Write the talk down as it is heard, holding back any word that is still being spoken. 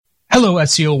Hello,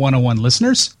 SEO 101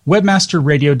 listeners.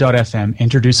 WebmasterRadio.fm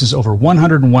introduces over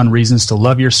 101 reasons to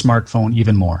love your smartphone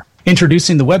even more.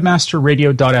 Introducing the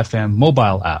WebmasterRadio.fm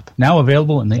mobile app, now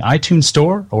available in the iTunes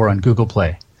Store or on Google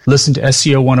Play. Listen to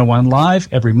SEO 101 live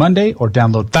every Monday or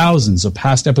download thousands of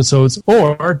past episodes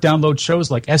or download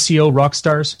shows like SEO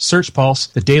Rockstars, Search Pulse,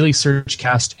 The Daily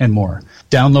Searchcast, and more.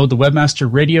 Download the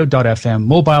WebmasterRadio.fm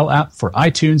mobile app for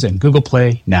iTunes and Google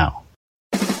Play now.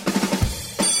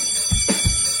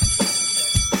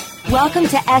 Welcome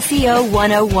to SEO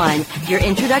 101, your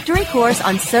introductory course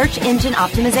on search engine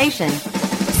optimization.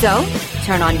 So,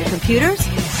 turn on your computers,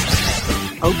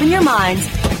 open your minds,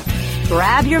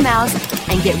 grab your mouse,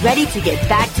 and get ready to get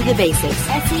back to the basics.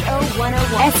 SEO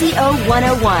 101. SEO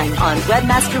 101 on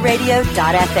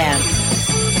webmasterradio.fm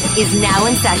is now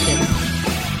in session.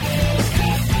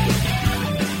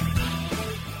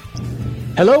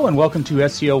 Hello and welcome to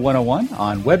SEO 101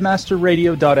 on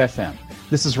webmasterradio.fm.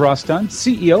 This is Ross Dunn,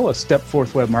 CEO of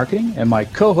Stepforth Web Marketing, and my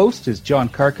co-host is John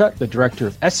Carcutt, the Director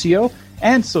of SEO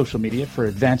and Social Media for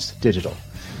Advanced Digital.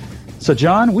 So,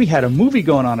 John, we had a movie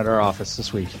going on at our office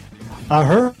this week. I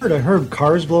heard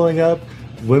cars blowing up,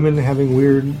 women having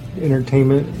weird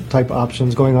entertainment-type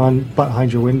options going on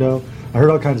behind your window. I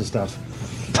heard all kinds of stuff.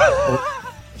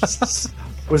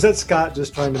 Was that Scott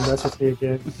just trying to mess with me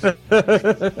again?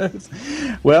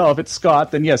 Well, if it's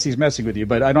Scott, then yes, he's messing with you,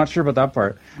 but I'm not sure about that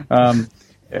part.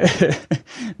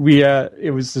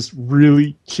 It was this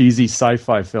really cheesy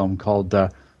sci-fi film called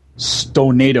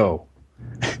Stonado.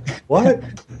 What?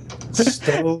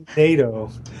 Stonado.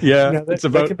 Yeah, it's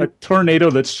about a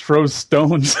tornado that throws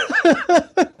stones.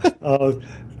 Oh,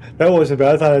 that wasn't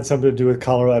bad. I thought it had something to do with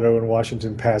Colorado and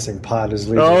Washington passing pot as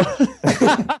legal. Oh.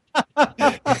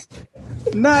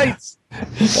 Nice.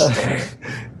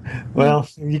 Well,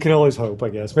 you can always hope, I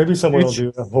guess. Maybe someone will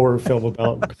do a horror film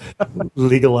about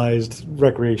legalized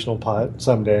recreational pot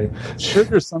someday. Sure,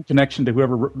 there's some connection to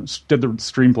whoever did the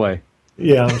screenplay.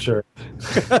 Yeah, I'm sure.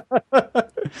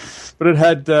 But it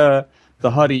had the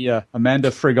hottie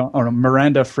Miranda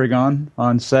Frigon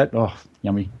on set. Oh,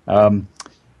 yummy. And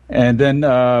then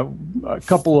a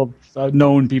couple of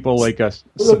known people like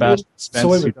Sebastian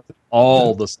Spence, who does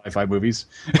all the sci-fi movies.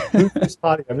 Who's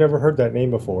hottie? I've never heard that name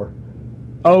before.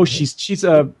 Oh, she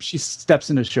steps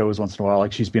into shows once in a while.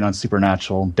 Like she's been on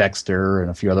Supernatural, Dexter, and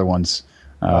a few other ones.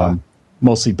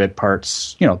 Mostly bit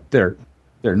parts. You know, they're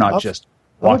not just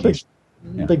walking.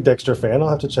 Big Dexter fan. I'll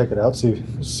have to check it out. See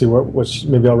what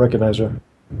maybe I'll recognize her.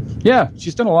 Yeah,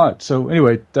 she's done a lot. So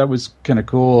anyway, that was kind of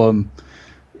cool.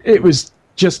 It was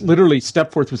just literally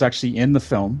Stepforth was actually in the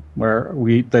film where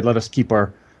they let us keep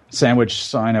our sandwich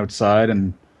sign outside,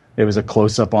 and it was a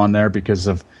close up on there because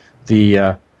of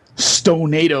the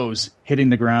Stonados hitting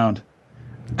the ground.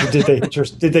 Did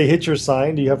they hit your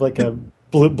sign? Do you have like a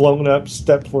blown up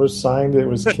Stepforth sign that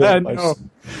was killed? No,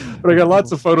 but I got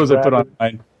lots of photos I put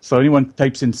online. So anyone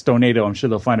types in Stonado, I'm sure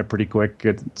they'll find it pretty quick.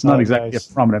 It's not exactly a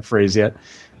prominent phrase yet.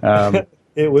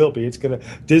 It will be.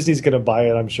 Disney's gonna buy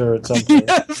it, I'm sure, at some point.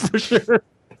 Yeah, for sure.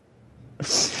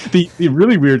 The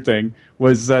really weird thing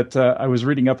was that I was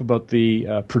reading up about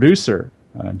the producer,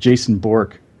 Jason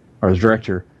Bork, or the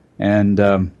director, and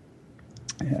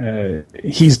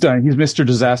he's Mr.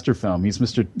 Disaster Film. He's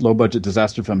Mr. Low Budget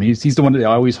Disaster Film. He's the one that they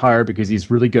always hire because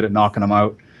he's really good at knocking them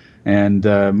out and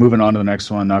moving on to the next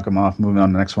one, knock him off, moving on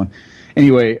to the next one.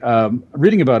 Anyway,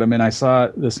 reading about him, and I saw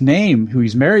this name who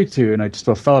he's married to, and I just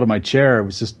fell out of my chair. It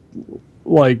was just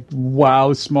like,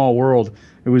 wow, small world.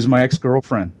 It was my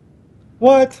ex-girlfriend.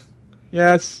 What?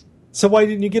 Yes. So why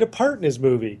didn't you get a part in his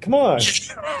movie? Come on.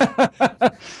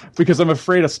 Because I'm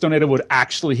afraid a Stonado would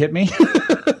actually hit me.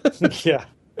 Yeah.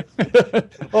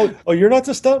 Oh, you're not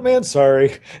the stuntman?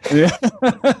 Sorry. Yeah.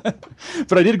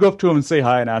 But I did go up to him and say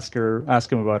hi and ask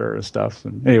him about her and stuff.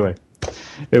 And anyway,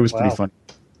 it was pretty fun.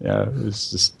 Yeah, it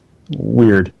was just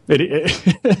weird.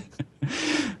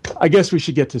 I guess we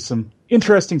should get to some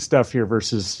interesting stuff here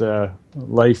versus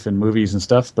life and movies and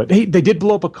stuff. But hey, they did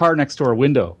blow up a car next to our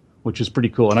window, which is pretty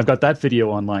cool. And I've got that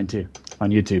video online too, on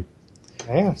YouTube.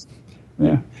 Yeah.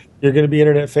 Yeah. You're going to be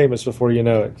internet famous before you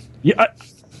know it. Yeah.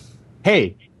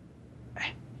 Hey,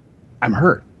 I'm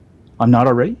hurt. I'm not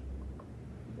already?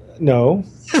 No.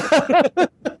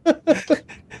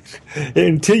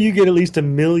 Until you get at least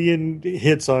 1 million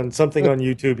hits on something on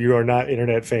YouTube, you are not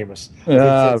internet famous.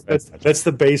 That's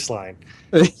the baseline.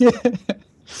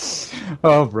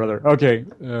 Oh, brother. Okay.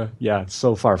 Yeah,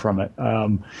 so far from it.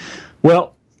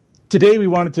 Well, today we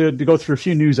wanted to go through a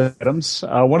few news items.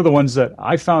 One of the ones that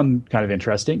I found kind of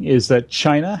interesting is that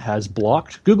China has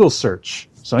blocked Google search.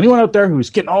 So anyone out there who's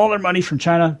getting all their money from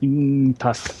China,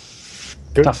 tough.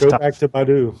 Go back to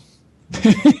Baidu.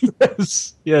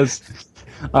 Yes.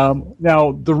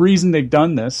 Now, the reason they've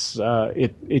done this,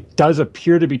 it does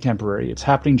appear to be temporary. It's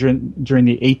happening during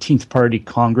the 18th Party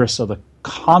Congress of the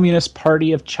Communist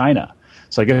Party of China.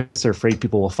 So I guess they're afraid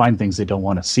people will find things they don't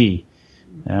want to see.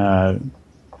 I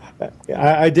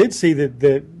did see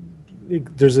that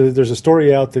there's a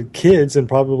story out that kids and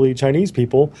probably Chinese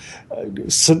people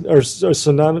are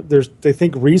synonymous. They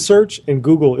think research and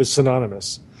Google is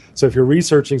synonymous. So if you're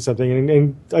researching something,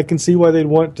 and I can see why they'd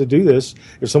want to do this,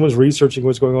 if someone's researching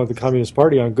what's going on with the Communist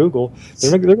Party on Google,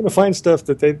 they're going to find stuff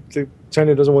that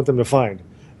China doesn't want them to find.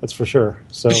 That's for sure.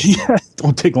 So yeah, it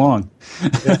won't take long.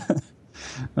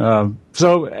 Yeah.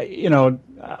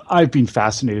 I've been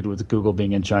fascinated with Google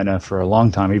being in China for a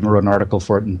long time. I even wrote an article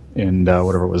for it in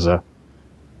whatever it was,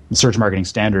 Search Marketing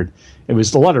Standard. It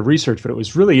was a lot of research, but it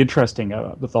was really interesting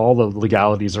with all the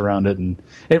legalities around it. And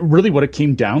it really what it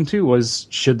came down to was,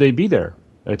 should they be there?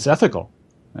 It's ethical.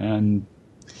 And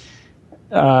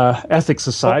ethics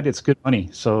aside, it's good money.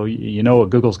 So you know what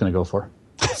Google's going to go for.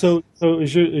 So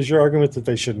is your argument that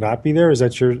they should not be there? Is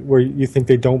that where you think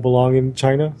they don't belong in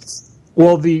China?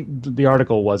 Well, the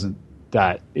article wasn't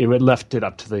that. It left it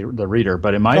up to the reader.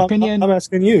 But in my opinion... I'm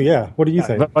asking you, yeah. What do you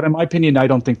think? But in my opinion, I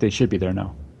don't think they should be there,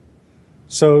 no.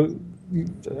 So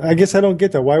I guess I don't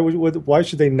get that. Why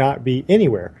should they not be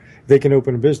anywhere? They can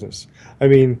open a business. I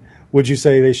mean, would you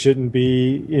say they shouldn't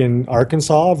be in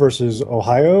Arkansas versus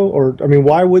Ohio? Or, I mean,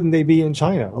 why wouldn't they be in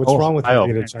China? What's wrong with them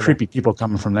being in China? Creepy people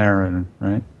coming from there,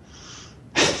 right?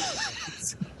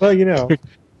 Well, you know.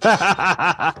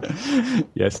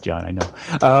 Yes, John, I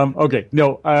know. Okay,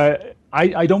 no,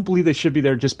 I don't believe they should be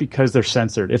there just because they're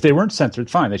censored. If they weren't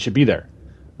censored, fine, they should be there.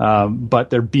 But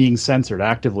they're being censored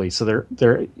actively, so they're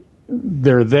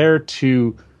there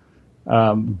to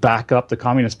back up the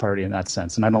Communist Party in that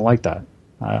sense, and I don't like that.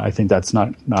 I think that's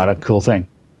not a cool thing.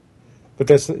 But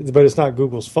it's not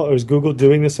Google's fault. Is Google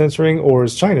doing the censoring, or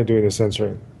is China doing the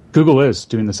censoring? Google is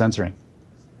doing the censoring.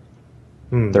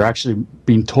 They're actually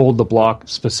being told to block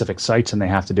specific sites, and they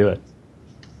have to do it.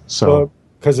 So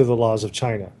because of the laws of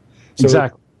China. So,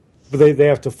 exactly. But they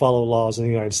have to follow laws in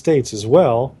the United States as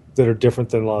well that are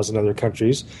different than laws in other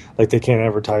countries. Like they can't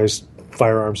advertise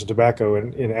firearms and tobacco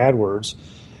in AdWords.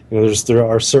 You know, there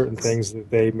are certain things that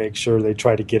they make sure they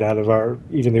try to get out of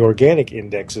even the organic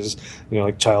indexes. You know,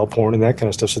 like child porn and that kind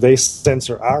of stuff. So they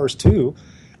censor ours too.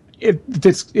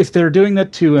 If they're doing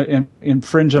that to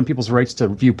infringe on people's rights to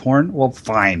view porn, well,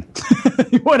 fine,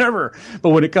 whatever. But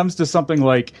when it comes to something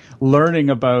like learning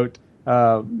about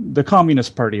the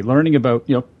Communist Party, learning about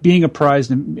being apprised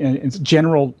and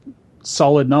general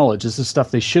solid knowledge, this is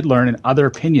stuff they should learn, and other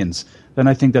opinions, then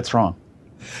I think that's wrong.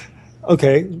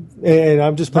 Okay, and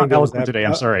I'm just playing devil's advocate today.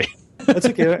 I'm sorry. That's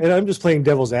okay, and I'm just playing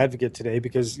devil's advocate today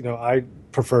because I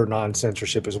prefer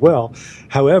non-censorship as well.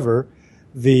 However,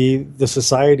 the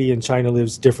society in China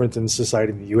lives different than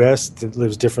society in the U.S. That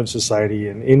lives different society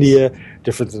in India,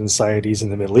 different than societies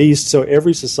in the Middle East. So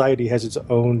every society has its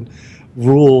own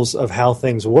rules of how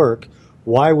things work.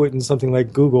 Why wouldn't something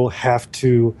like Google have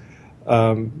to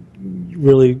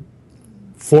really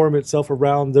form itself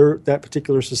around that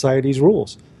particular society's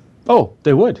rules? Oh,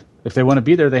 they would. If they want to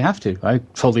be there, they have to. I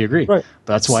totally agree. Right.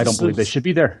 But that's why I don't believe they should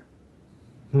be there.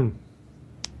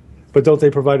 But don't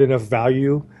they provide enough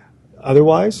value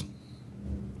otherwise?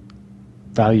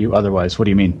 Value otherwise? What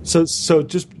do you mean? So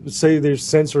just say they're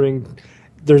censoring.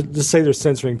 Just say they're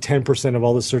censoring 10% of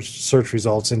all the search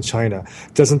results in China.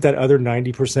 Doesn't that other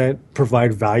 90%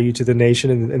 provide value to the nation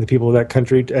and the people of that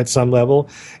country at some level?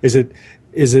 Is that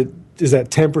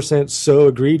 10% so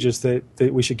egregious that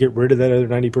we should get rid of that other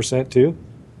 90% too?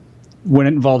 When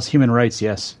it involves human rights,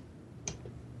 yes.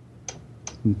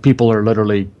 People are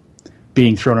literally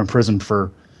being thrown in prison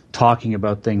for talking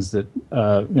about things that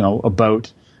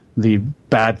about the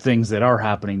bad things that are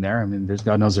happening there. I mean,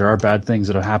 God knows there are bad things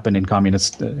that have happened in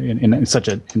communist in such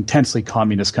an intensely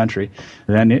communist country.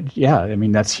 Then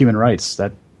that's human rights.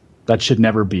 That should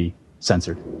never be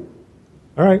censored.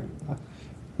 All right.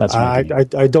 That's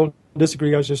I don't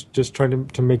disagree. I was just trying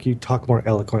to make you talk more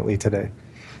eloquently today.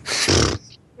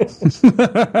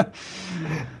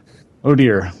 Oh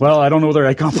dear. Well, I don't know whether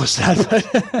I accomplished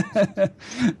that, but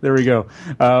there we go.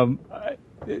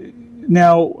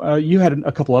 Now, you had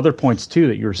a couple other points too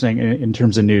that you were saying in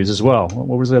terms of news as well.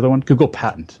 What was the other one? Google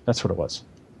patent. That's what it was.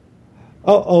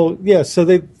 Oh yeah. So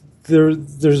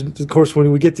there's of course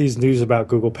when we get these news about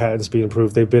Google patents being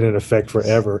approved, they've been in effect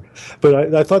forever.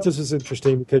 But I thought this was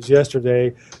interesting because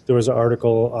yesterday there was an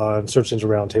article on Search Engine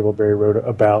Roundtable Barry wrote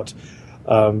about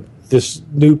this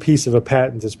new piece of a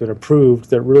patent that's been approved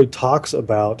that really talks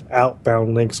about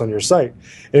outbound links on your site.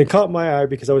 And it caught my eye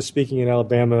because I was speaking in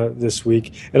Alabama this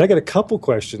week, and I got a couple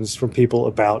questions from people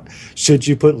about, should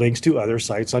you put links to other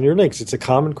sites on your links? It's a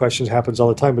common question, happens all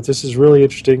the time, but this is really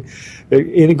interesting.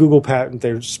 In a Google patent,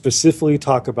 they specifically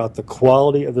talk about the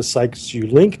quality of the sites you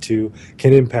link to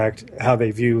can impact how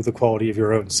they view the quality of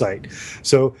your own site.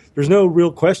 So there's no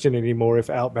real question anymore if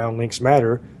outbound links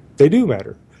matter. They do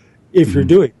matter if you're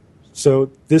doing it.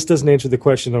 So this doesn't answer the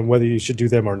question on whether you should do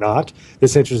them or not.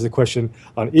 This answers the question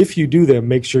on if you do them,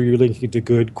 make sure you're linking to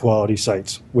good quality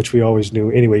sites, which we always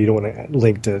knew anyway. You don't want to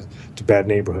link to bad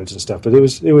neighborhoods and stuff. But it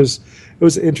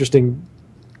was an interesting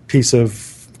piece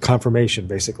of confirmation,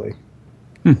 basically.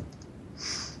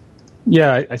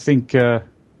 Yeah, I think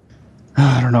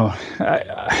I don't know.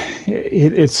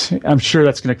 I'm sure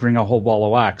that's going to bring a whole ball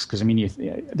of wax because, I mean,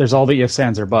 there's all the ifs,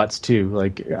 ands, or buts, too.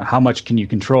 Like, how much can you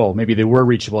control? Maybe they were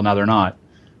reachable, now they're not.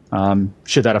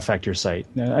 Should that affect your site?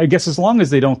 I guess as long as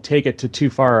they don't take it to too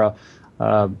far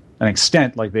an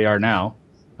extent like they are now,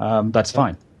 that's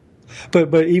fine.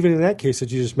 But even in that case that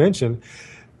you just mentioned,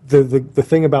 the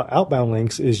thing about outbound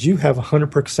links is you have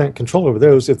 100% control over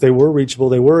those. If they were reachable,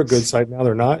 they were a good site, now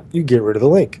they're not, you get rid of the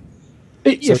link.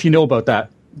 If you know about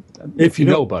that, if you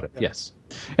know about it, yes,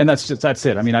 and that's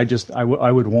it. I mean,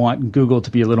 I would want Google to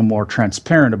be a little more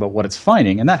transparent about what it's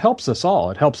finding, and that helps us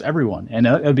all. It helps everyone, and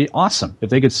it'd be awesome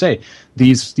if they could say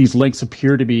these links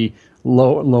appear to be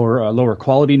lower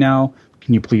quality now.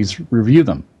 Can you please review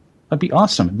them? That'd be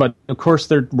awesome. But of course,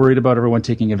 they're worried about everyone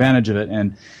taking advantage of it,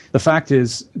 and the fact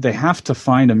is, they have to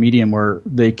find a medium where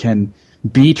they can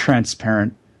be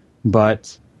transparent,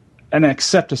 and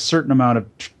accept a certain amount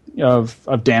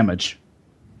of damage.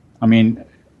 I mean,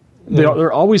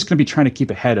 they're always going to be trying to keep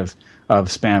ahead of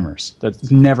spammers. That's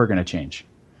never going to change.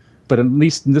 But at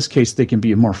least in this case, they can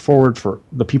be more forward for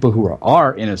the people who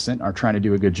are innocent, are trying to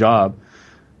do a good job.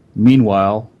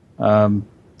 Meanwhile,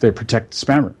 they protect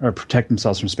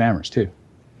themselves from spammers too.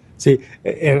 See,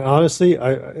 and honestly,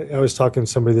 I was talking to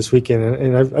somebody this weekend,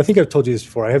 and I think I've told you this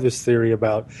before. I have this theory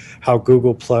about how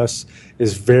Google Plus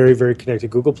is very, very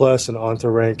connected. Google Plus and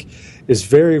OnTheRank is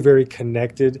very, very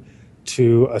connected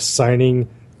to assigning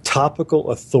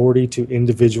topical authority to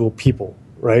individual people,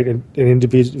 right, and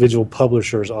individual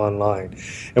publishers online.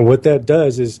 And what that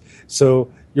does is,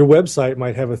 so your website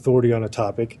might have authority on a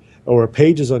topic, or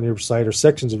pages on your site or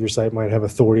sections of your site might have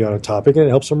authority on a topic, and it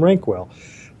helps them rank well.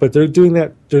 But they're doing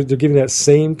that. They're giving that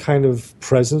same kind of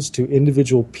presence to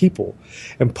individual people,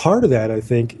 and part of that, I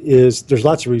think, is there's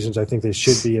lots of reasons I think they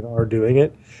should be and are doing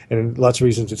it, and lots of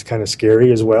reasons it's kind of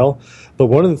scary as well. But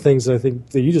one of the things that I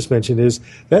think that you just mentioned is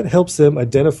that helps them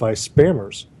identify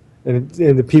spammers and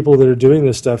the people that are doing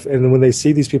this stuff. And then when they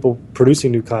see these people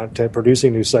producing new content,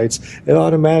 producing new sites, it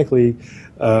automatically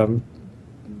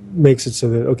makes it so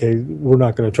that, okay, we're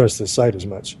not going to trust this site as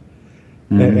much.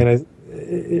 And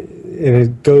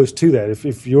it goes to that.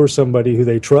 If you're somebody who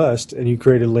they trust and you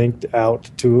create a link out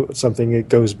to something that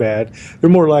goes bad, they're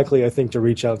more likely, I think, to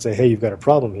reach out and say, hey, you've got a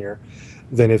problem here,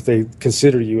 than if they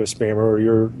consider you a spammer or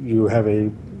you have a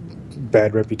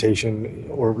bad reputation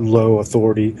or low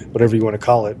authority, whatever you want to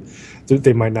call it.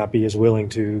 They might not be as willing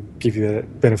to give you the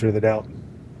benefit of the doubt.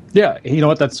 Yeah, you know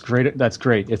what? That's great. That's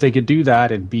great. If they could do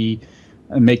that and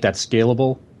make that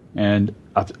scalable and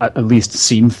at least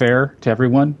seem fair to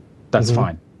everyone, that's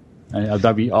fine.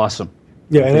 That'd be awesome.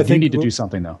 Yeah, and I think need to do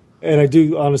something though. And I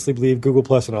do honestly believe Google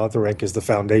Plus and OnTheRank is the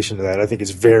foundation of that. I think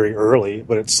it's very early,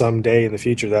 but at some day in the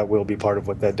future, that will be part of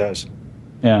what that does.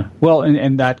 Yeah, well,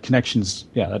 and that connections,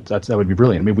 that would be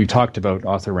brilliant. I mean, we talked about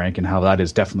OnTheRank and how that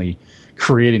is definitely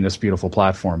creating this beautiful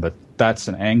platform, but that's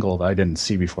an angle that I didn't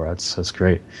see before. That's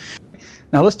great.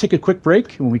 Now let's take a quick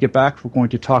break. When we get back, we're going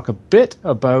to talk a bit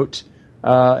about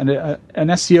an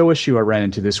SEO issue I ran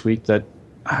into this week that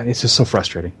it's just so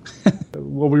frustrating.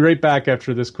 We'll be right back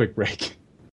after this quick break.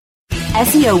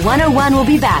 SEO 101 will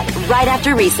be back right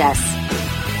after recess.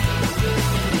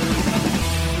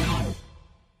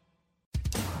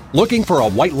 Looking for a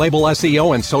white label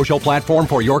SEO and social platform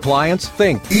for your clients?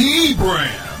 Think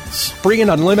eBrands. Free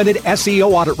and unlimited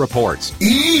SEO audit reports.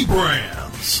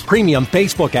 eBrands. Premium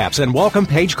Facebook apps and welcome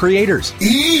page creators.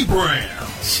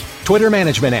 eBrands. Twitter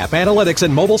management app, analytics,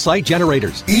 and mobile site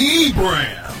generators.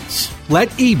 eBrands. Let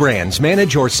eBrands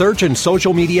manage your search and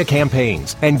social media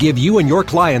campaigns and give you and your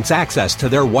clients access to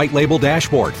their white label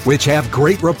dashboard, which have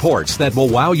great reports that will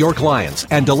wow your clients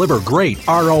and deliver great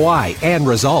ROI and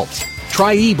results.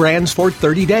 Try eBrands for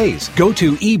 30 days. Go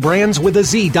to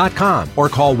eBrandsWithAZ.com or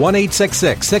call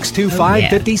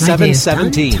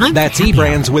 1-866-625-5717. That's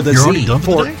eBrands with a Z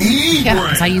for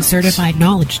Yeah, I use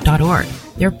CertifiedKnowledge.org.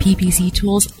 Their PPC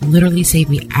tools literally save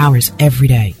me hours every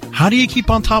day. How do you keep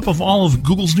on top of all of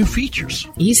Google's new features?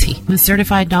 Easy. With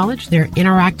Certified Knowledge, their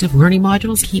interactive learning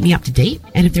modules keep me up to date.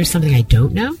 And if there's something I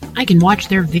don't know, I can watch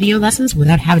their video lessons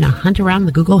without having to hunt around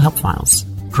the Google Help files.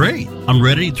 Great. I'm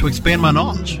ready to expand my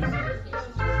knowledge.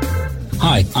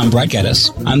 Hi, I'm Brett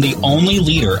Geddes. I'm the only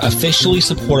leader officially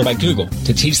supported by Google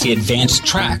to teach the advanced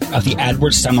track of the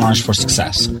AdWords Seminars for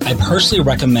Success. I personally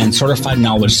recommend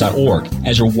CertifiedKnowledge.org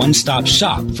as your one-stop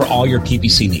shop for all your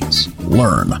PPC needs.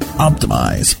 Learn,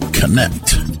 optimize,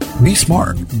 connect. Be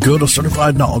smart. Go to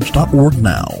CertifiedKnowledge.org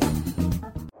now.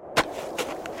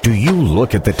 Do you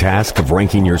look at the task of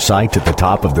ranking your site at the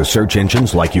top of the search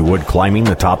engines like you would climbing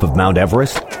the top of Mount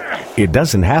Everest? It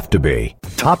doesn't have to be.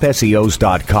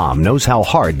 TopSEOs.com knows how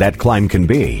hard that climb can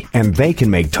be, and they can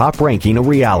make top ranking a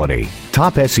reality.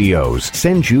 Top SEOs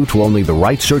sends you to only the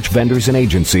right search vendors and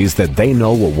agencies that they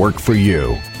know will work for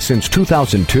you. Since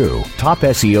 2002,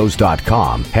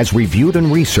 TopSEOs.com has reviewed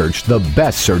and researched the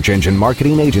best search engine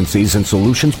marketing agencies and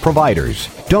solutions providers.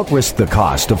 Don't risk the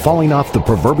cost of falling off the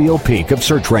proverbial peak of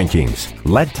search rankings.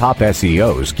 Let Top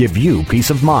SEOs give you peace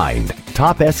of mind.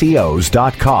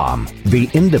 TopSEOs.com, the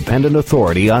independent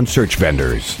authority on search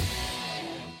vendors.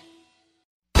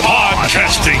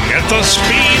 Podcasting at the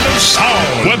speed of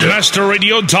sound.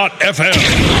 Webmasterradio.fm,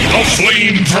 the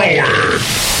flamethrower.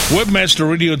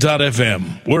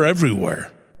 Webmasterradio.fm, we're everywhere.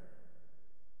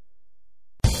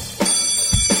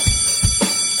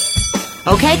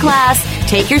 Okay, class,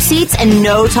 take your seats and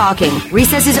no talking.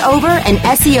 Recess is over and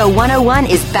SEO 101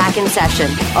 is back in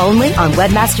session. Only on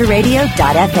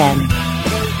webmasterradio.fm.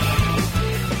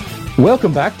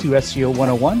 Welcome back to SEO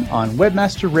 101 on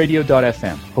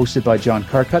webmasterradio.fm, hosted by John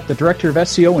Carcutt, the Director of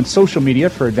SEO and Social Media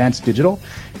for Advanced Digital,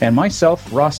 and myself,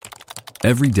 Ross.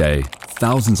 Every day,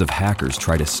 thousands of hackers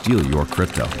try to steal your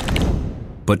crypto.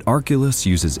 But Arculus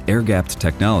uses air-gapped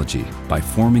technology by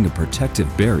forming a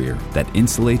protective barrier that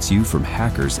insulates you from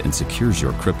hackers and secures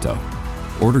your crypto.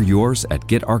 Order yours at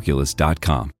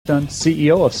getarculus.com.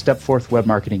 CEO of Stepforth Web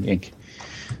Marketing, Inc.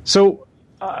 So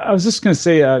I was just going to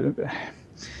say,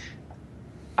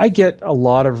 I get a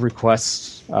lot of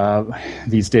requests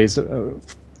these days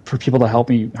for people to help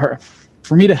me,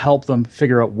 for me to help them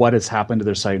figure out what has happened to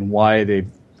their site and why they've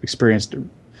experienced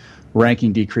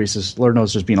ranking decreases. Lord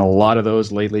knows there's been a lot of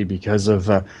those lately because of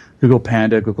Google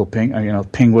Panda, Google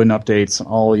Penguin updates, and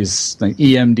all these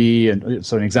EMD and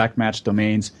so exact match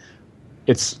domains.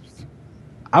 It's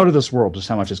out of this world just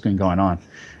how much has been going on.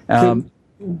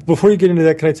 Before you get into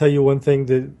that, can I tell you one thing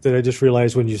that I just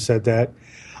realized when you said that?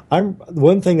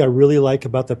 One thing I really like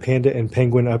about the Panda and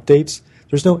Penguin updates,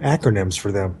 there's no acronyms for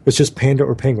them. It's just Panda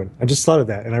or Penguin. I just thought of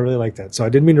that, and I really like that. So I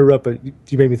didn't mean to interrupt, but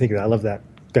you made me think of that. I love that.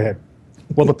 Go ahead.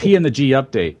 Well, the P and the G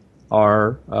update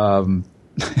are...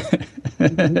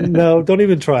 No, don't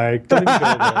even try. Don't even go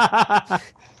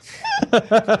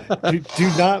there. do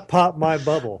not pop my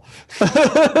bubble.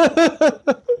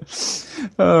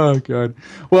 Oh, God.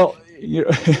 Well,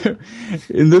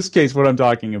 in this case, what I'm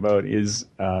talking about is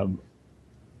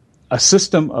a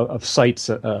system of sites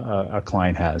a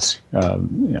client has.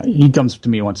 He comes to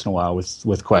me once in a while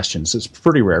with questions. It's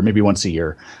pretty rare, maybe once a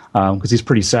year, because he's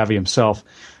pretty savvy himself.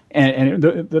 And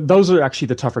those are actually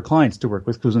the tougher clients to work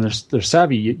with, because when they're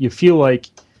savvy, you feel like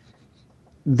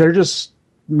they're just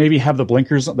maybe have their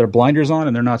blinders on,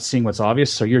 and they're not seeing what's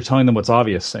obvious. So you're telling them what's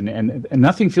obvious, and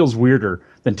nothing feels weirder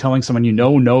than telling someone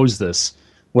knows this,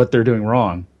 what they're doing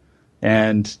wrong,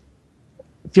 and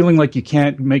feeling like you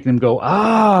can't make them go,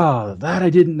 that I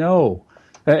didn't know.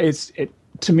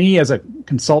 To me, as a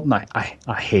consultant, I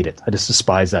hate it. I just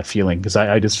despise that feeling, because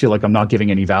I just feel like I'm not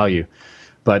giving any value.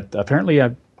 But apparently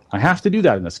I have to do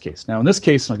that in this case. Now, in this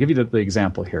case, and I'll give you the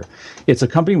example here. It's a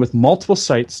company with multiple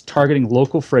sites targeting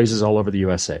local phrases all over the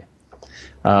USA.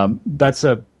 That's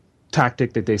a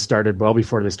tactic that they started well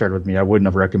before they started with me. I wouldn't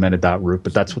have recommended that route,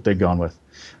 but that's what they've gone with.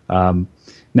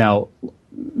 Now,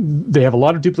 they have a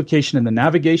lot of duplication in the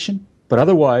navigation, but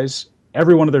otherwise,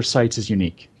 every one of their sites is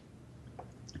unique.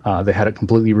 They had it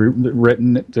completely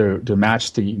written to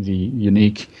match the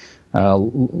unique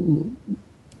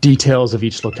details of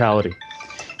each locality.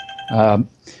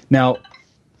 Now,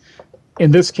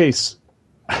 in this case,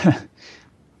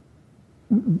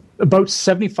 about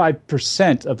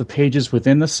 75% of the pages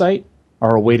within the site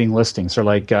are awaiting listings. So,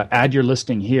 like, add your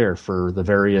listing here for the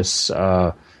various,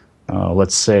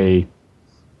 let's say,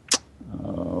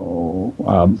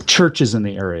 churches in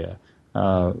the area.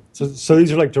 So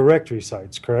these are like directory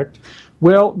sites, correct?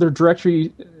 Well, they're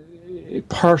directory,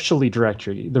 partially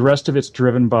directory. The rest of it's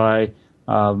driven by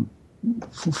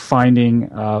finding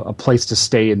a place to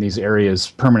stay in these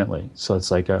areas permanently. So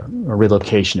it's like a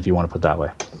relocation, if you want to put it that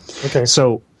way. Okay.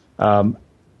 So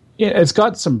it's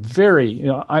got some very,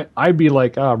 I'd be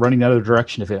like running the other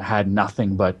direction if it had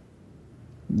nothing but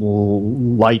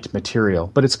light material.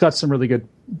 But it's got some really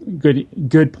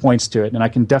good points to it, and I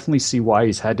can definitely see why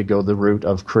he's had to go the route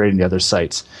of creating the other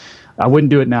sites. I wouldn't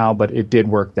do it now, but it did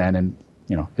work then, and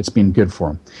it's been good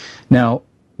for him. Now,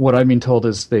 what I've been told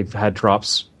is they've had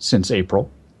drops since April,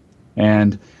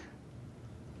 and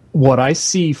what I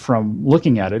see from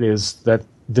looking at it is that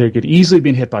they could easily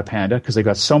be hit by Panda because they've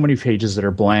got so many pages that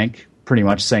are blank, pretty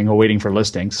much saying, waiting for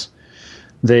listings.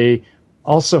 They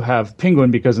also have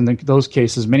Penguin because in those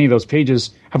cases, many of those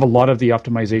pages have a lot of the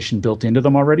optimization built into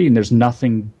them already, and there's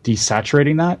nothing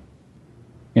desaturating that,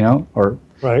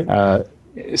 right.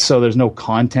 So there's no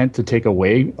content to take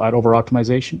away out over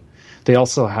optimization. They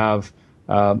also have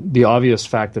the obvious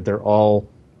fact that they're all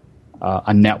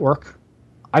a network.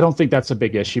 I don't think that's a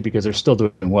big issue because they're still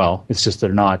doing well. It's just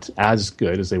they're not as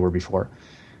good as they were before.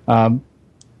 And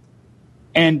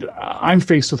I'm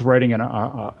faced with writing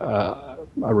a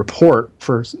report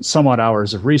for some odd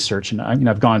hours of research, and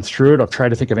I've gone through it. I've tried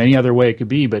to think of any other way it could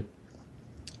be, but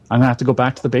I'm going to have to go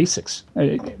back to the basics.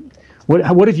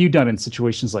 What have you done in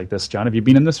situations like this, John? Have you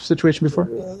been in this situation before?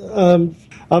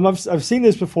 I've seen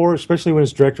this before, especially when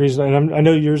it's directories. And I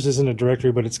know yours isn't a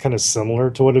directory, but it's kind of similar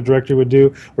to what a directory would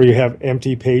do, where you have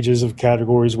empty pages of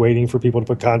categories waiting for people to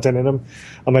put content in them.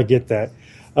 I might get that.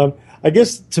 I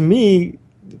guess to me,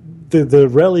 the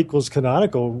rel equals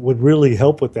canonical would really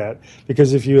help with that,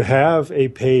 because if you have a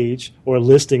page or a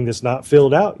listing that's not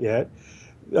filled out yet,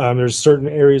 there's certain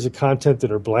areas of content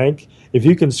that are blank. If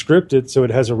you can script it so it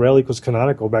has a rel equals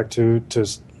canonical back to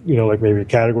like maybe a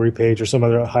category page or some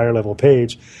other higher level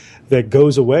page that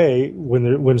goes away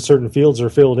when certain fields are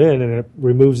filled in, and it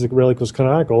removes the rel equals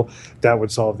canonical, that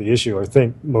would solve the issue, I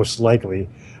think, most likely.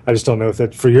 I just don't know if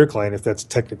that for your client, if they're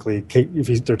technically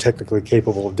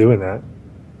capable of doing that.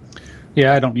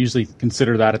 Yeah, I don't usually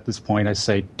consider that at this point. I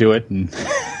say do it, and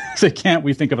if they can't,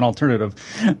 we think of an alternative.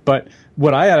 But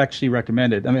what I had actually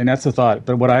recommended, I mean, that's the thought,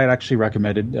 but what I had actually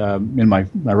recommended in my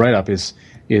write-up is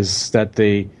that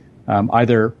they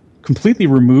either completely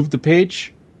remove the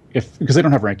page, because they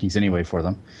don't have rankings anyway for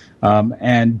them,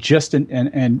 and just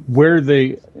and where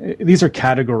these are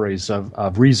categories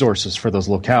of resources for those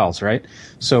locales, right?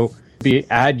 So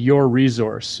add your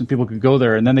resource, and people can go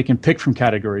there, and then they can pick from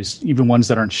categories, even ones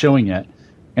that aren't showing yet,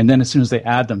 and then as soon as they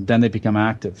add them, then they become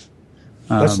active.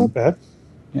 That's not bad.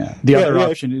 Yeah. The other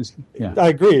option is... Yeah. I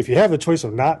agree. If you have the choice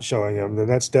of not showing them, then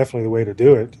that's definitely the way to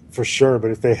do it, for sure.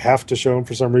 But if they have to show them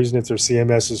for some reason, if their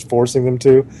CMS is forcing them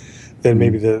to, then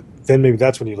maybe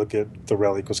that's when you look at the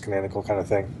rel equals canonical kind of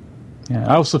thing. Yeah.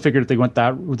 I also figured if they went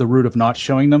the route of not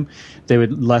showing them, they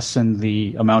would lessen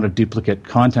the amount of duplicate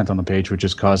content on the page, which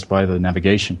is caused by the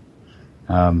navigation.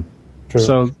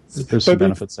 So there's some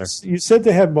benefits there. You said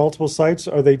they have multiple sites.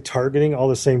 Are they targeting all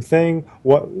the same thing?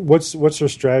 What's their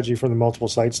strategy from the multiple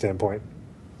site standpoint?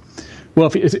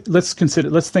 Well, let's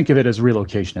think of it as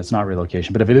relocation. It's not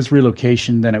relocation, but if it is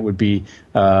relocation, then it would be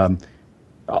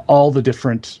all the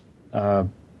different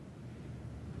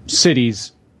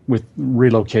cities with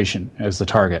relocation as the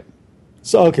target.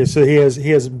 So he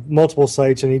has multiple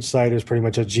sites, and each site is pretty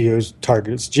much a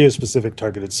geo-specific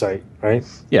targeted site, right?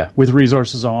 Yeah, with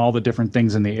resources on all the different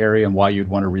things in the area and why you'd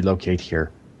want to relocate here.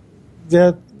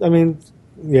 Yeah, I mean,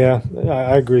 yeah,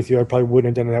 I agree with you. I probably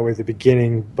wouldn't have done it that way at the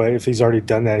beginning, but if he's already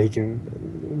done that, you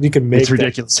can make. It's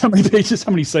ridiculous how many pages,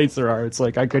 how many sites there are. It's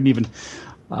like I couldn't even.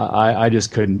 I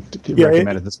just couldn't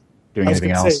recommend it doing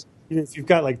anything else. If you've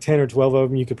got like 10 or 12 of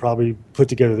them, you could probably put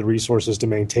together the resources to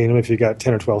maintain them. If you got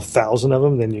 10 or 12,000 of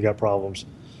them, then you got problems.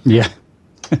 Yeah.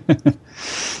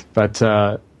 But,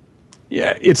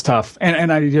 yeah, it's tough. And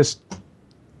I just,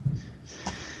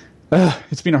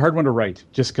 it's been a hard one to write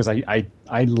just because I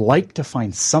like to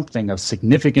find something of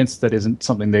significance that isn't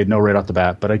something they'd know right off the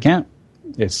bat, but I can't.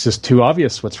 It's just too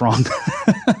obvious what's wrong.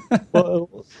 Well,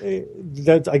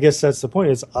 I guess that's the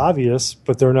point. It's obvious,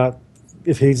 but they're not.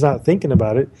 If he's not thinking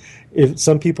about it, if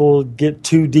some people get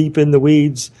too deep in the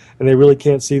weeds and they really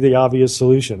can't see the obvious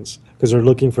solutions because they're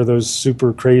looking for those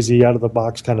super crazy out of the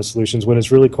box kind of solutions when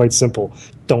it's really quite simple.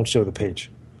 Don't show the page.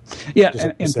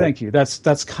 Yeah, and thank you.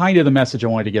 That's kind of the message I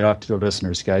wanted to get out to the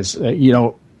listeners, guys.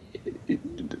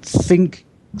 Think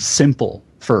simple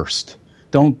first.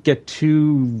 Don't get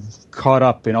too caught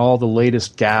up in all the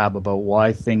latest gab about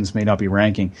why things may not be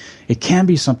ranking. It can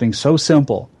be something so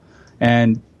simple,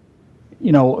 and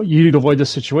you need to avoid this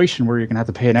situation where you're going to have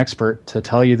to pay an expert to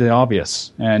tell you the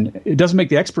obvious, and it doesn't make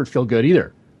the expert feel good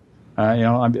either.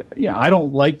 I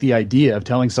don't like the idea of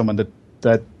telling someone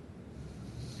that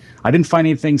I didn't find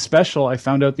anything special. I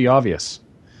found out the obvious.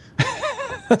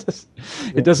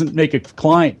 It doesn't make a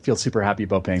client feel super happy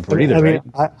about paying for it either. Right?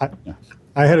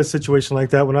 I had a situation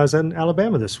like that when I was in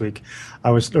Alabama this week.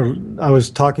 I was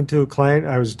talking to a client.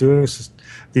 I was doing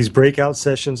these breakout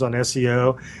sessions on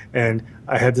SEO, and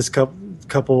I had this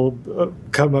couple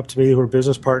come up to me who were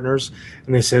business partners,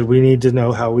 and they said, we need to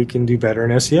know how we can do better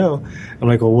in SEO. I'm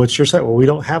like, well, what's your site? Well, we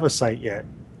don't have a site yet.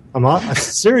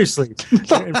 Seriously.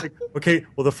 Like, okay,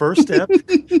 well, the first step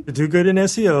to do good in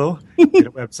SEO, get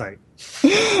a website.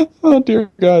 Oh,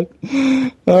 dear God.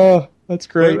 Oh, that's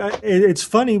great. It's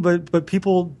funny, but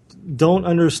people don't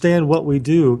understand what we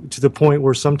do to the point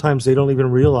where sometimes they don't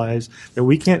even realize that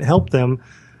we can't help them,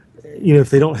 if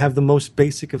they don't have the most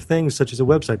basic of things, such as a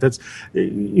website. That's,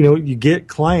 you get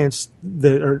clients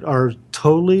that are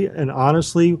totally and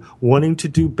honestly wanting to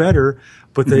do better,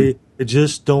 but they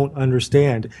just don't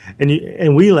understand.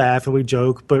 And we laugh and we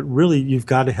joke, but really you've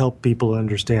got to help people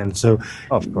understand. So,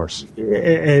 of course.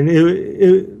 And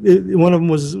one of them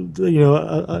was,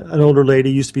 an older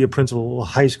lady, used to be a principal of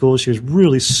high school. She was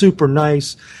really super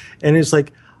nice, and it's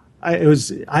like,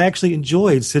 I actually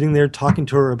enjoyed sitting there talking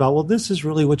to her about, well, this is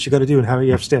really what you got to do and how you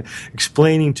have to stand,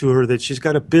 explaining to her that she's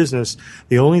got a business.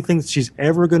 The only thing that she's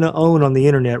ever going to own on the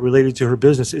internet related to her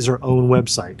business is her own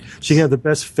website. She can have the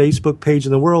best Facebook page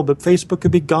in the world, but Facebook could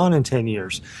be gone in 10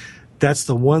 years. That's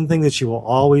the one thing that she will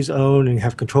always own and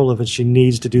have control of, and she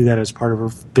needs to do that as part of her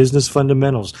business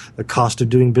fundamentals. The cost of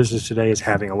doing business today is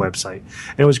having a website.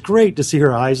 And it was great to see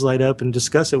her eyes light up and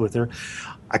discuss it with her.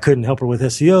 I couldn't help her with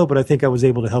SEO, but I think I was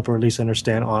able to help her at least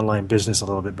understand online business a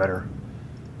little bit better.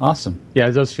 Awesome. Yeah,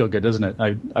 it does feel good, doesn't it?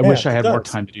 I wish I had more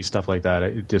time to do stuff like that.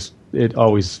 It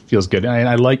always feels good. And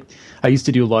I used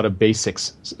to do a lot of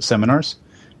basics seminars,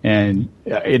 and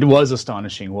it was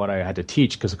astonishing what I had to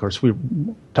teach because, of course, we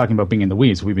were talking about being in the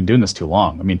weeds. We've been doing this too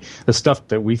long. I mean, the stuff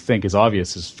that we think is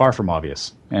obvious is far from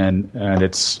obvious, and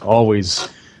it's always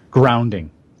grounding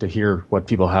to hear what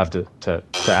people have to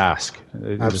ask.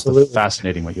 It's just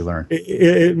fascinating what you learn.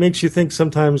 It makes you think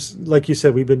sometimes, like you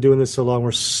said, we've been doing this so long,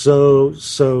 we're so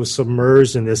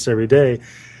submerged in this every day.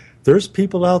 There's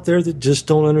people out there that just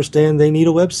don't understand they need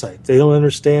a website. They don't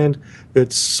understand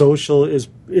that social is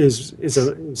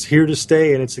here to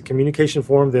stay, and it's a communication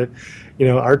form that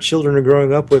our children are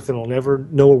growing up with and will never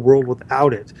know a world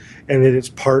without it, and that it's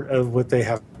part of what they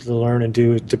have to learn and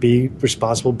do to be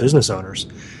responsible business owners.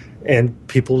 And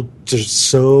there's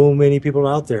so many people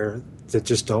out there that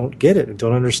just don't get it and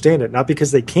don't understand it. Not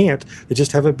because they can't, they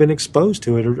just haven't been exposed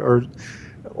to it,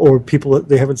 or people,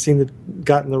 they haven't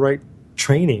gotten the right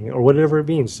training or whatever it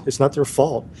means. It's not their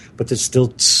fault, but there's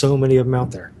still so many of them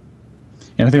out there.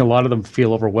 And I think a lot of them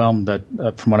feel overwhelmed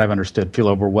from what I've understood,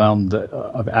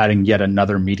 of adding yet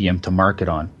another medium to market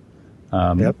on.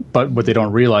 Yep. But what they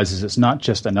don't realize is it's not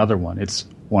just another one; it's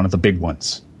one of the big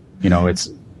ones.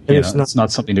 It's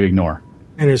not something to ignore.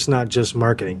 And it's not just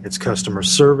marketing; it's customer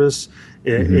service,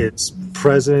 it's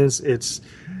presence, it's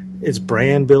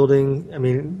brand building. I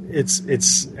mean,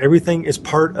 it's everything is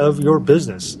part of your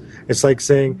business. It's like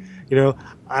saying,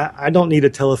 I don't need a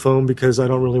telephone because I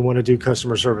don't really want to do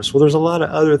customer service. Well, there's a lot of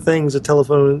other things a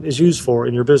telephone is used for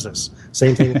in your business.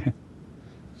 Same thing.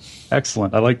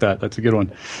 Excellent. I like that. That's a good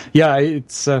one. Yeah,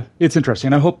 it's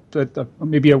interesting. I hope that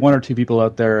maybe one or two people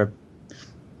out there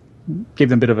gave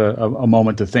them a bit of a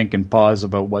moment to think and pause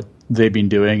about what they've been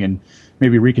doing and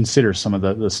maybe reconsider some of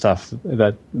the stuff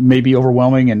that may be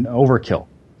overwhelming and overkill,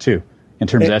 too, in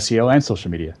terms of SEO and social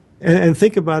media. And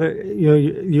think about it, you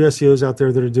SEOs out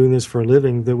there that are doing this for a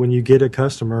living, that when you get a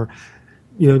customer,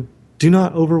 do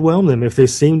not overwhelm them. If they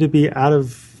seem to be out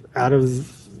of I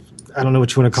don't know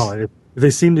what you want to call it. If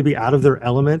they seem to be out of their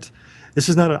element, this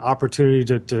is not an opportunity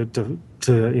to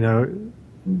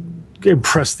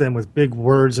impress them with big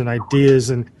words and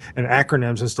ideas and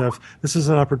acronyms and stuff. This is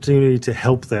an opportunity to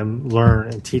help them learn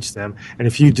and teach them. And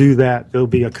if you do that, they'll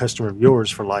be a customer of yours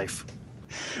for life.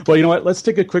 Well, you know what? Let's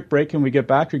take a quick break, and we get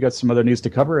back. We've got some other news to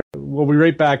cover. We'll be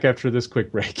right back after this quick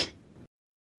break.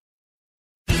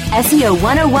 SEO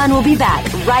 101 will be back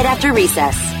right after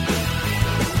recess.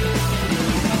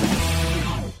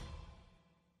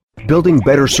 Building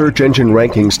better search engine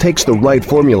rankings takes the right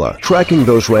formula. Tracking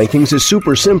those rankings is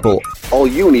super simple. All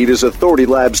you need is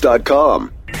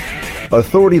authoritylabs.com.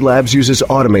 Authority Labs uses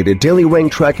automated daily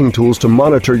rank tracking tools to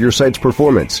monitor your site's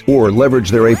performance, or leverage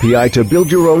their API to build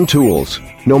your own tools.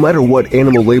 No matter what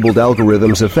animal-labeled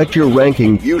algorithms affect your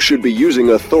ranking, you should be using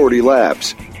Authority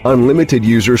Labs. Unlimited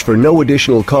users for no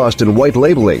additional cost and white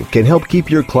labeling can help keep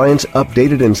your clients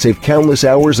updated and save countless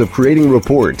hours of creating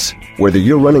reports. Whether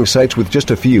you're running sites with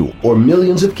just a few or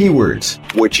millions of keywords,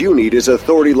 what you need is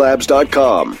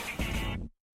authoritylabs.com.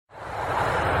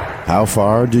 How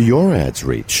far do your ads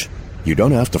reach? You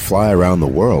don't have to fly around the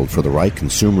world for the right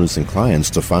consumers and clients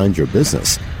to find your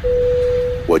business.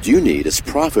 What you need is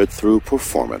profit through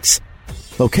performance.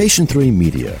 Location 3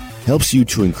 Media helps you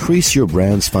to increase your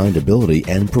brand's findability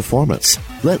and performance.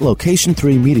 Let Location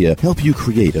 3 Media help you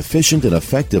create efficient and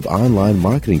effective online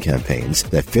marketing campaigns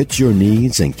that fit your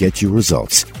needs and get you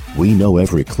results. We know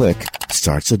every click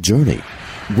starts a journey.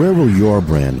 Where will your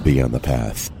brand be on the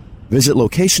path? Visit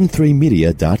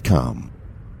location3media.com.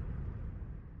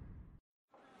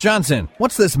 Johnson,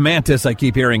 what's this Mantis I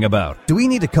keep hearing about? Do we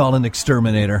need to call an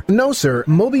exterminator? No, sir.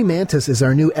 Moby Mantis is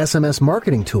our new SMS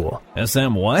marketing tool.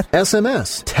 SM what?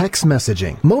 SMS, text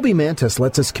messaging. Moby Mantis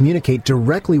lets us communicate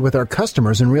directly with our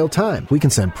customers in real time. We can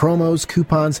send promos,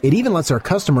 coupons. It even lets our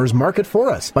customers market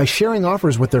for us by sharing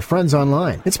offers with their friends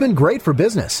online. It's been great for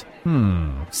business.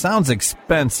 Sounds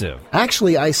expensive.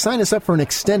 Actually, I signed us up for an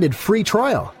extended free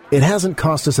trial. It hasn't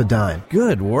cost us a dime.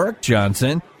 Good work,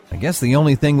 Johnson. I guess the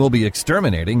only thing we'll be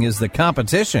exterminating is the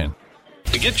competition.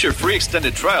 To get your free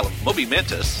extended trial of Moby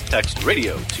Mantis, text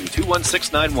radio to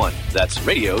 21691. That's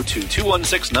radio to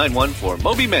 21691 for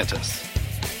Moby Mantis.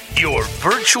 Your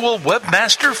virtual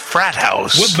webmaster frat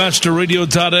house.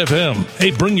 Webmasterradio.fm.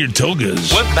 Hey, bring your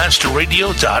togas.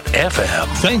 Webmasterradio.fm.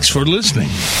 Thanks for listening.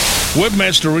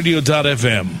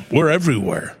 Webmasterradio.fm. We're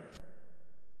everywhere.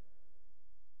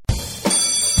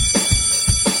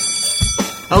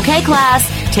 Okay, class,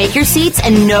 take your seats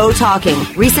and no talking.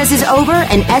 Recess is over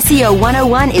and SEO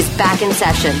 101 is back in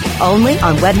session, only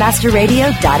on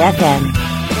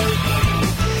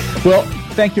webmasterradio.fm. Well,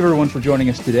 thank you everyone for joining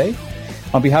us today.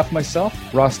 On behalf of myself,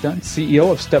 Ross Dunn,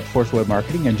 CEO of Stepforth Web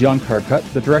Marketing, and John Carcutt,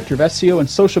 the Director of SEO and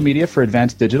Social Media for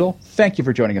Advanced Digital, thank you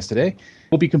for joining us today.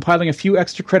 We'll be compiling a few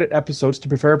extra credit episodes to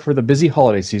prepare for the busy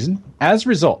holiday season. As a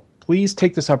result, please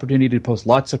take this opportunity to post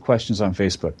lots of questions on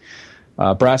Facebook.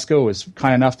 Brasco was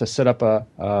kind enough to set up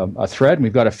a thread, and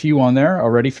we've got a few on there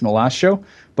already from the last show,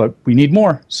 but we need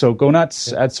more. So go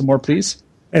nuts, add some more, please.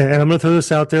 And I'm going to throw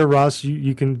this out there, Ross.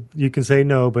 You can say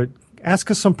no, but ask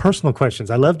us some personal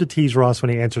questions. I love to tease Ross when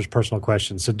he answers personal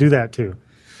questions, so do that too.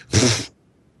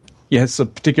 Yes, so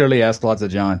particularly ask lots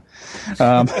of John.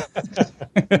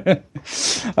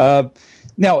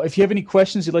 Now, if you have any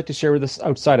questions you'd like to share with us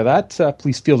outside of that,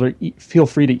 please feel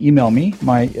free to email me.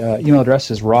 My email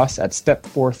address is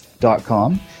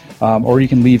ross@stepforth.com, or you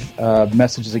can leave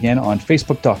messages again on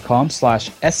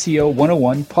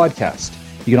facebook.com/SEO101podcast.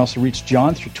 You can also reach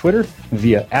John through Twitter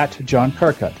via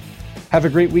 @JohnCarcutt. Have a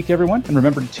great week, everyone, and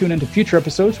remember to tune into future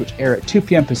episodes, which air at 2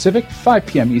 p.m. Pacific, 5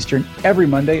 p.m. Eastern, every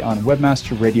Monday on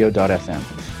webmasterradio.fm.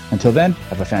 Until then,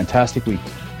 have a fantastic week.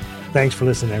 Thanks for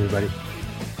listening, everybody.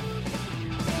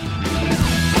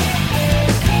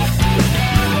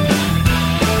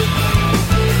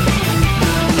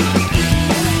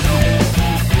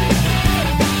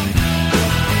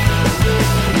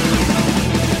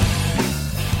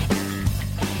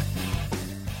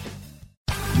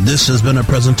 This has been a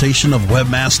presentation of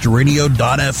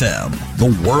WebmasterRadio.fm, the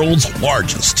world's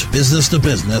largest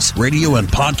business-to-business radio and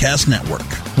podcast network.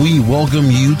 We welcome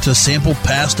you to sample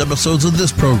past episodes of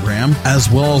this program, as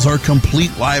well as our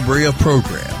complete library of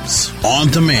programs, on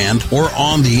demand or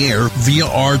on the air via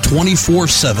our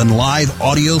 24/7 live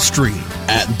audio stream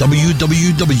at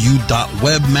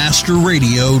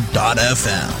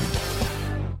www.webmasterradio.fm.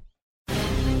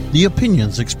 The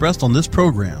opinions expressed on this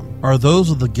program are those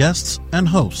of the guests and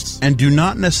hosts and do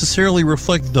not necessarily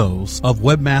reflect those of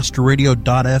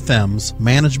WebmasterRadio.fm's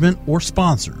management or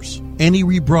sponsors. Any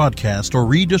rebroadcast or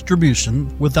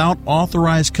redistribution without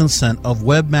authorized consent of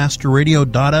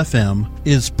WebmasterRadio.fm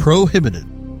is prohibited.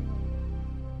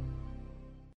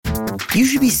 You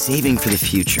should be saving for the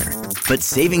future, but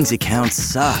savings accounts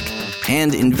suck,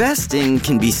 and investing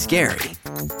can be scary.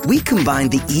 We combine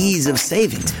the ease of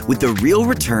savings with the real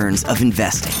returns of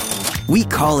investing. We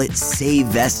call it Save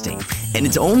Vesting, and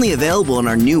it's only available in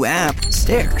our new app,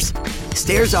 Stairs.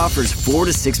 Stairs offers 4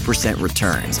 to 6%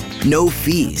 returns, no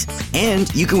fees,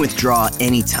 and you can withdraw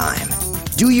anytime.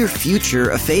 Do your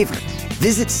future a favor.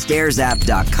 Visit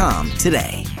StairsApp.com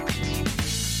today.